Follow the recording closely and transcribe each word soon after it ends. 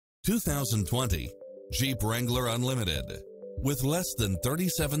2020 Jeep Wrangler Unlimited. With less than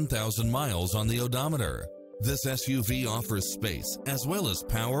 37,000 miles on the odometer, this SUV offers space as well as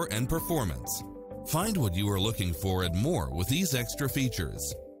power and performance. Find what you are looking for and more with these extra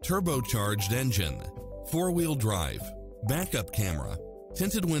features: turbocharged engine, four-wheel drive, backup camera,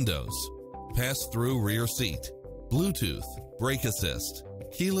 tinted windows, pass-through rear seat, Bluetooth, brake assist,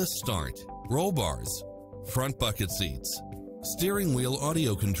 keyless start, roll bars, front bucket seats, steering wheel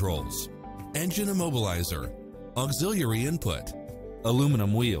audio controls, engine immobilizer, auxiliary input,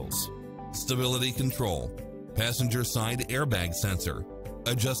 aluminum wheels, stability control, passenger side airbag sensor,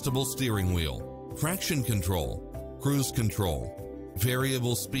 adjustable steering wheel, traction control, cruise control,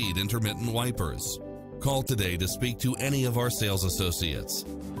 variable speed intermittent wipers. Call today to speak to any of our sales associates.